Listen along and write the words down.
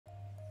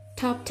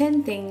Top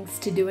 10 things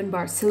to do in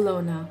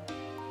Barcelona.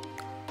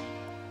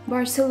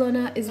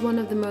 Barcelona is one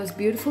of the most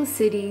beautiful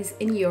cities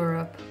in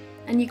Europe,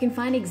 and you can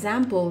find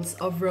examples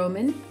of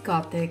Roman,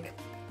 Gothic,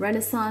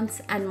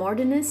 Renaissance, and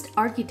Modernist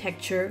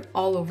architecture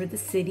all over the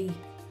city.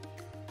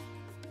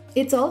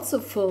 It's also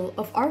full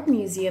of art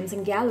museums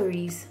and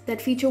galleries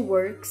that feature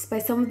works by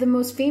some of the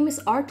most famous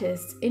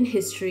artists in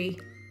history.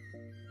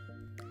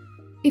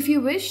 If you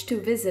wish to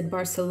visit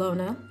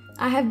Barcelona,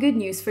 I have good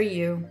news for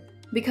you,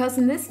 because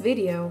in this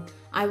video,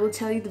 I will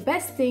tell you the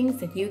best things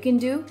that you can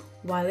do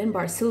while in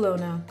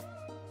Barcelona.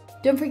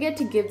 Don't forget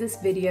to give this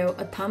video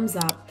a thumbs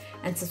up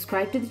and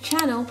subscribe to the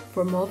channel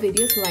for more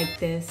videos like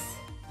this.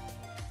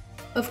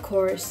 Of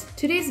course,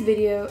 today's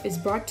video is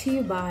brought to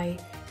you by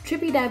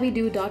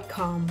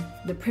Tripidabido.com,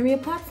 the premier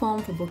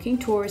platform for booking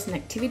tours and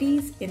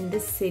activities in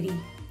this city,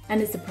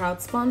 and is the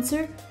proud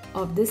sponsor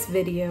of this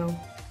video.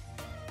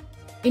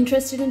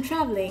 Interested in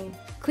traveling?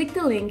 Click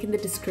the link in the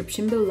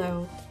description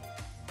below.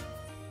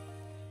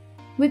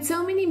 With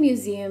so many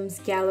museums,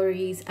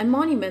 galleries, and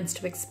monuments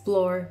to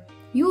explore,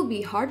 you will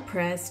be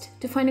hard-pressed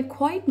to find a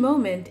quiet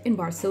moment in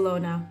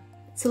Barcelona.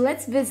 So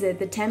let's visit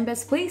the 10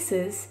 best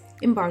places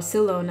in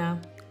Barcelona.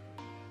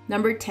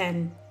 Number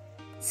 10.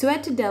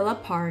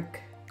 Ciutadella Park.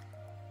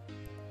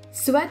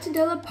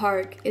 Ciutadella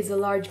Park is a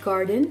large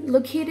garden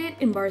located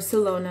in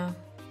Barcelona.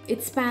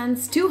 It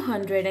spans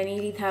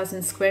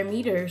 280,000 square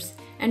meters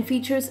and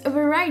features a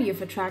variety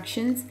of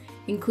attractions,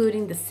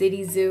 including the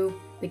city zoo,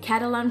 the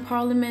Catalan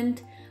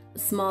Parliament, a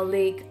small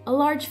lake, a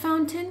large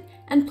fountain,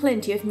 and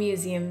plenty of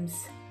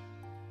museums.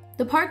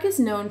 The park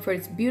is known for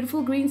its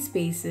beautiful green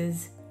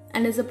spaces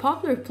and is a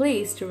popular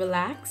place to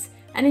relax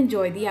and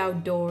enjoy the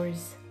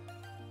outdoors.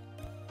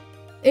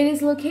 It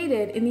is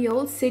located in the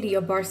old city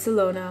of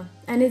Barcelona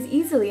and is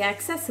easily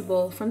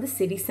accessible from the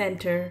city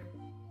center.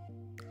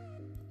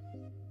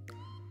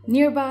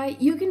 Nearby,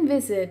 you can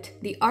visit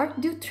the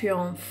Arc de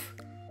Triomphe,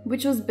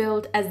 which was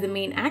built as the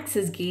main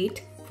access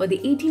gate for the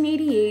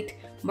 1888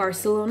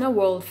 Barcelona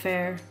World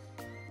Fair.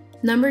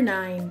 Number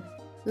 9.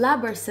 La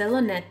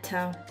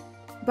Barceloneta.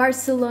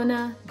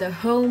 Barcelona, the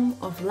home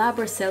of La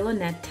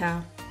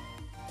Barceloneta.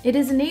 It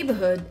is a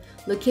neighborhood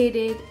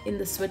located in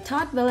the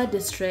Ciutat Vella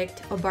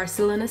district of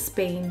Barcelona,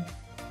 Spain.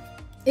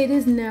 It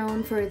is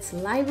known for its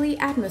lively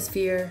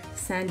atmosphere,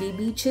 sandy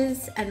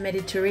beaches, and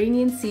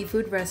Mediterranean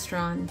seafood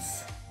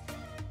restaurants.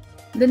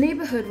 The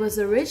neighborhood was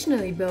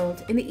originally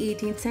built in the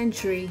 18th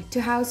century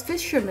to house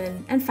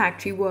fishermen and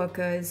factory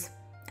workers,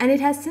 and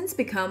it has since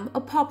become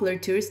a popular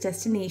tourist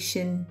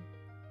destination.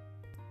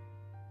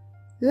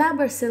 La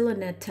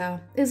Barceloneta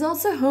is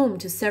also home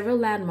to several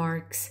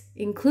landmarks,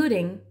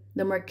 including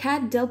the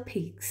Mercat del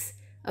Peix,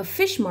 a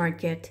fish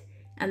market,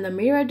 and the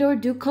Mirador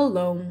du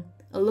Colom,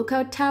 a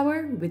lookout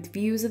tower with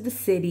views of the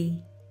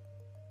city.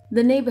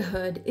 The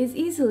neighborhood is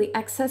easily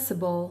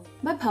accessible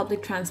by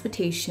public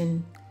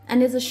transportation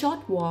and is a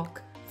short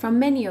walk from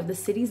many of the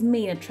city's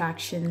main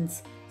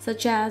attractions,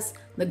 such as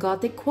the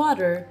Gothic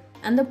Quarter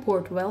and the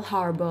Portugal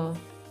Harbor.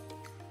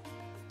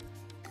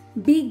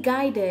 Be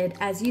guided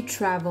as you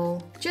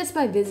travel. Just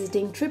by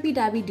visiting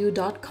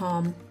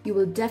Tripidabido.com, you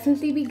will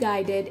definitely be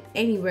guided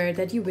anywhere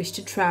that you wish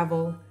to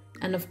travel.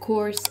 And of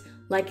course,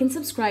 like and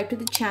subscribe to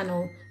the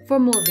channel for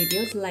more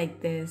videos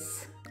like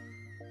this.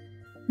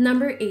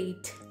 Number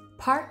 8.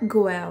 Parc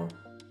Güell.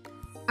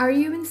 Are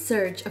you in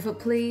search of a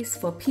place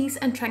for peace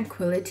and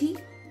tranquility?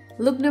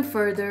 Look no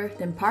further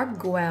than Parc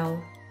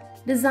Güell.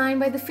 Designed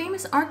by the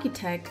famous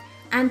architect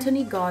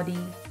Antoni Gaudí,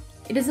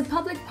 it is a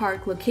public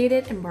park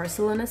located in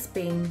Barcelona,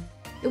 Spain.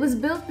 It was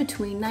built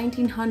between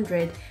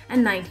 1900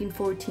 and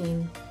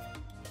 1914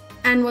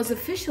 and was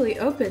officially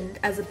opened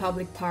as a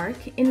public park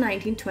in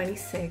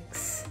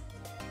 1926.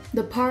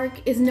 The park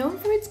is known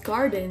for its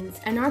gardens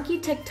and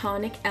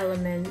architectonic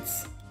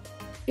elements.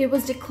 It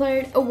was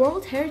declared a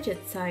World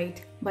Heritage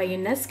Site by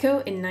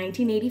UNESCO in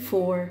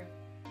 1984.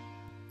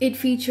 It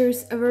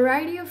features a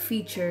variety of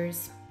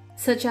features,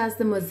 such as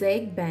the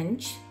mosaic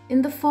bench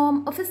in the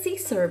form of a sea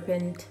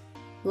serpent,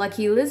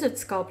 lucky lizard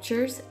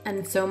sculptures,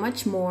 and so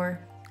much more.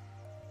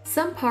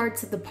 Some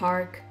parts of the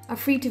park are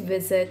free to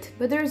visit,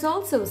 but there is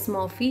also a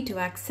small fee to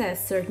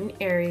access certain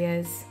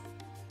areas.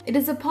 It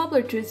is a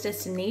popular tourist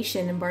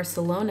destination in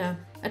Barcelona,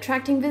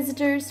 attracting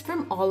visitors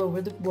from all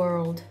over the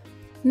world.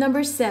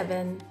 Number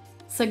 7.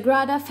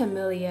 Sagrada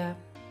Familia.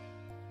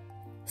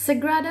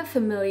 Sagrada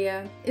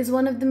Familia is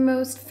one of the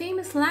most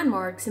famous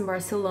landmarks in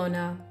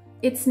Barcelona.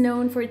 It's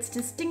known for its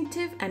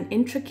distinctive and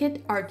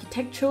intricate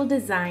architectural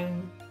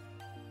design.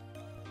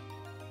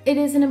 It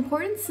is an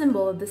important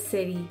symbol of the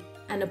city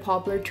and a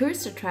popular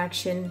tourist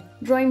attraction,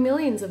 drawing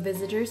millions of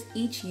visitors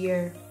each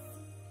year.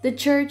 The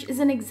church is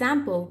an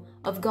example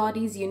of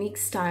Gaudí's unique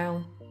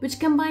style,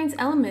 which combines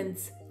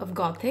elements of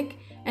Gothic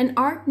and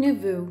Art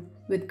Nouveau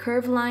with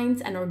curved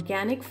lines and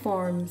organic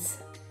forms.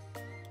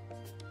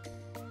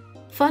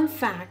 Fun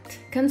fact: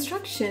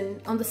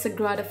 construction on the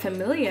Sagrada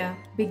Familia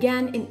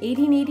began in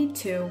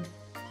 1882,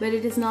 but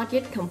it is not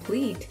yet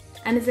complete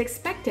and is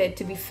expected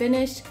to be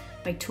finished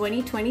by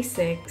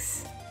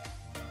 2026.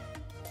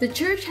 The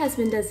church has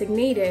been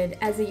designated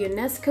as a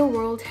UNESCO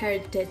World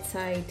Heritage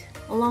Site,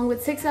 along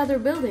with 6 other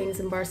buildings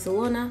in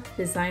Barcelona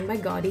designed by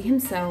Gaudí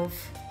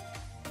himself.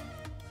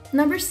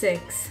 Number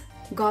 6.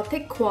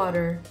 Gothic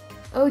Quarter.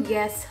 Oh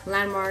yes,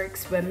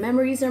 landmarks where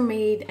memories are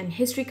made and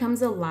history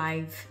comes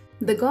alive.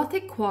 The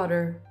Gothic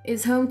Quarter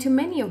is home to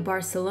many of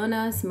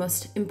Barcelona's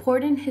most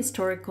important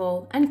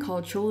historical and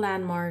cultural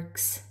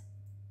landmarks,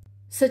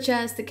 such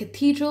as the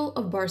Cathedral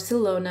of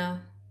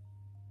Barcelona,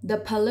 the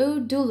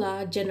Palau de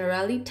la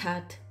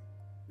Generalitat,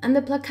 and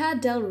the Plaça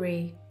del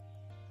Rei.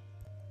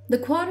 The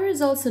quarter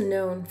is also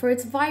known for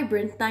its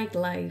vibrant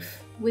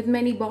nightlife, with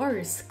many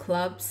bars,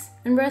 clubs,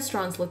 and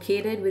restaurants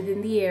located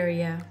within the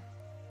area.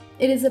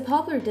 It is a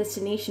popular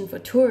destination for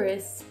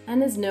tourists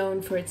and is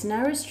known for its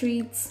narrow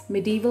streets,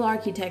 medieval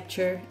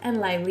architecture,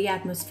 and lively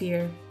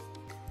atmosphere.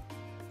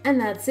 And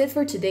that's it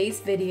for today's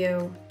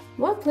video.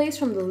 What place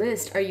from the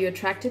list are you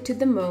attracted to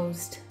the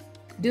most?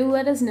 Do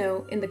let us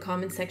know in the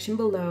comment section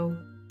below.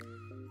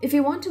 If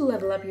you want to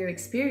level up your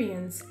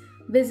experience,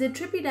 visit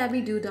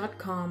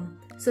Tripidabido.com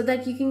so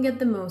that you can get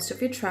the most of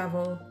your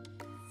travel.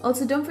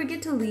 Also, don't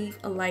forget to leave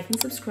a like and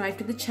subscribe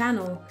to the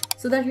channel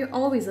so that you're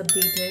always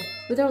updated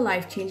with our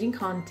life-changing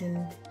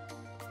content.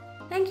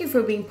 Thank you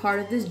for being part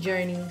of this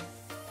journey.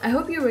 I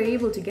hope you were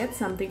able to get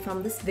something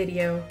from this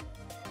video.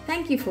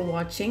 Thank you for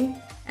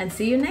watching and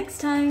see you next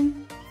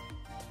time.